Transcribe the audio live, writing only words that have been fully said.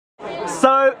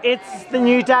So it's the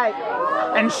new date,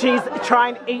 and she's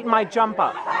trying to eat my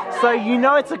jumper. So you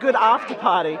know it's a good after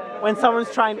party when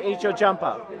someone's trying to eat your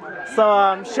jumper.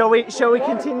 So shall we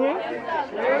continue?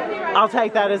 I'll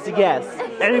take that as a yes.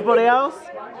 Anybody else?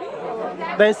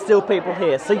 There's still people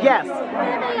here, so yes.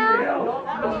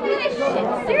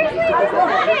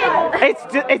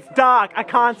 It's dark. I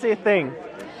can't see a thing.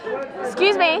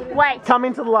 Excuse me. Wait. Come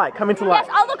into the light. Come into the light.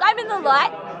 Yes. Oh look, I'm in the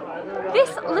light.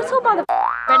 This little mother.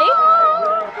 Ready?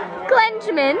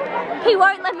 Glenjamin. He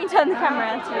won't let me turn the camera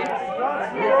around to you.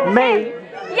 Me?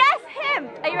 Yes, him.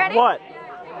 Are you ready? What?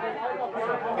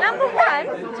 Number one.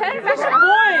 Turn it back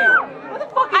around. What the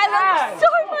fuck is I look so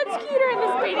much cuter in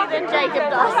this beanie than Jacob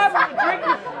does.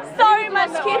 So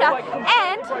much cuter.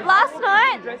 And last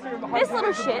night, this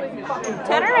little shit.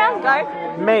 Turn it around.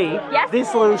 Go. Me? Yes.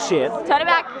 This little shit. Turn it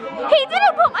back. He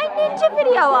didn't put my ninja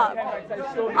video up.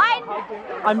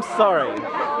 I'm sorry.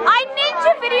 I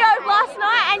ninja videoed last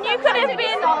night, and you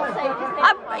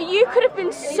could have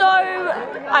been so.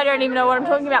 I don't even know what I'm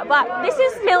talking about. But this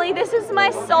is Millie. This is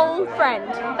my soul friend.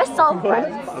 A soul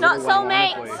friend, not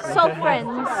soulmates. Soul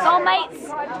friends. Soulmates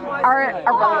are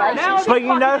a relationship. But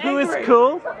you know who is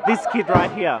cool? This kid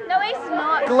right here. No, he's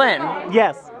not. Glenn,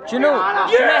 Yes. do you know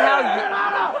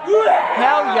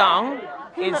how young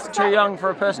is too young for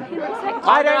a person?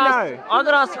 I don't know. I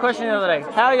got asked the question the other day.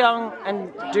 How young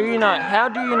and how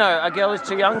do you know a girl is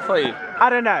too young for you? I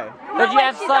don't know. But you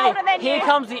have to say, here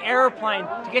comes the aeroplane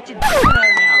to get your now.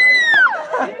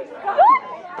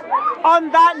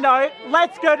 On that note,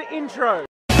 let's go to intro.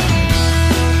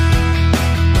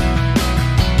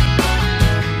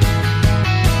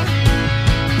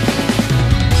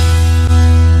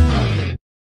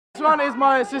 This one is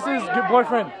my sister's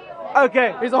boyfriend.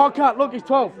 Okay. He's a hot cut. Look, he's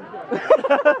 12.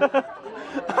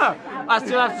 I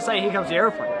still have to say, here comes the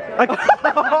aeroplane. Okay.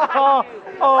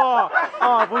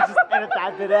 We'll just edit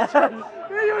that bit out.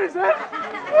 What is that?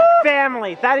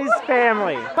 Family. That is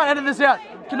family. Can't edit this out.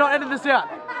 Cannot edit this out.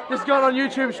 This got on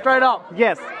YouTube straight up.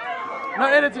 Yes. No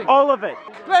editing. All of it.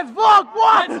 Let's vlog.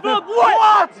 What? Let's vlog.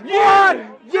 What? What?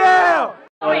 Yeah.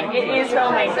 It is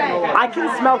filming. I can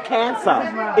smell cancer.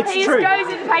 It's He true. just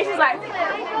goes into patients like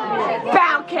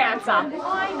bowel cancer.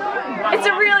 It's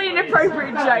a really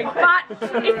inappropriate joke, but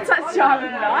it's such time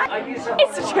of night.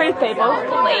 It's the truth, people.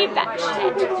 Believe that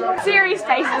shit. Serious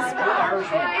faces.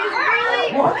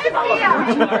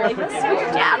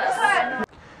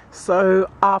 So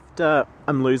after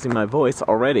I'm losing my voice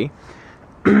already,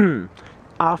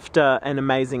 after an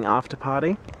amazing after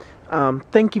party,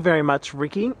 thank you very much,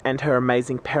 Ricky and her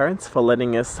amazing parents, for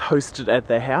letting us host it at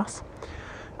their house.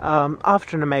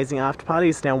 After an amazing after party,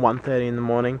 it's now 1:30 in the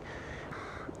morning.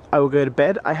 I will go to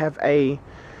bed. I have a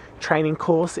training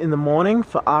course in the morning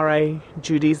for RA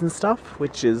duties and stuff,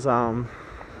 which is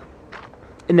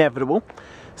inevitable.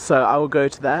 So I will go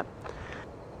to that.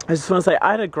 I just want to say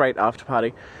I had a great after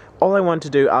party. All I wanted to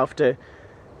do after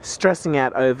stressing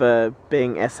out over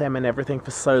being SM and everything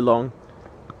for so long,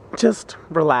 just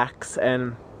relax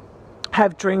and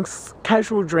have drinks,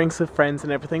 casual drinks with friends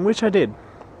and everything, which I did.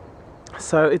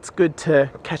 So it's good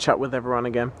to catch up with everyone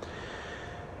again.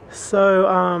 So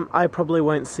I probably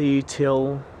won't see you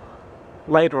till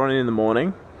later on in the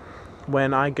morning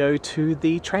when I go to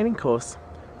the training course.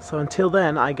 So until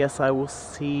then, I guess I will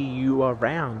see you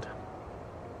around.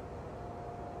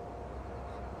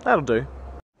 That'll do.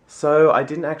 So I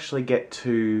didn't actually get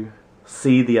to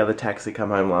see the other taxi come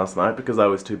home last night because I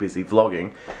was too busy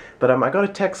vlogging. But I got a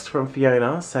text from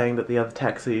Fiona saying that the other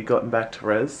taxi had gotten back to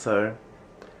res, so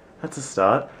that's a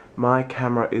start. My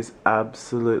camera is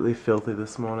absolutely filthy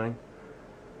this morning.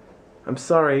 I'm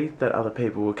sorry that other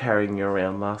people were carrying you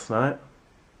around last night.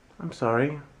 I'm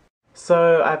sorry.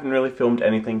 So I haven't really filmed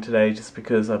anything today just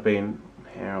because I've been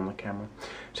hair on the camera.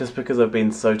 Just because I've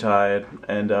been so tired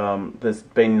and there's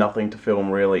been nothing to film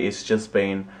really. It's just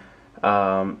been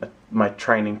my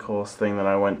training course thing that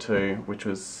I went to, which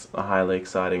was highly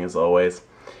exciting as always.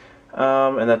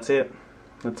 And that's it.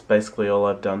 That's basically all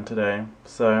I've done today.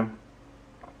 So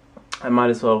I might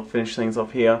as well finish things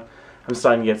off here. I'm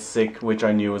starting to get sick, which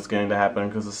I knew was going to happen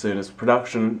because as soon as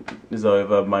production is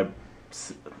over, my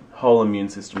whole immune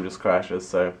system just crashes.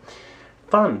 So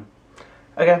fun.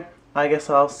 Okay. I guess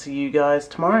I'll see you guys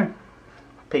tomorrow.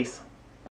 Peace.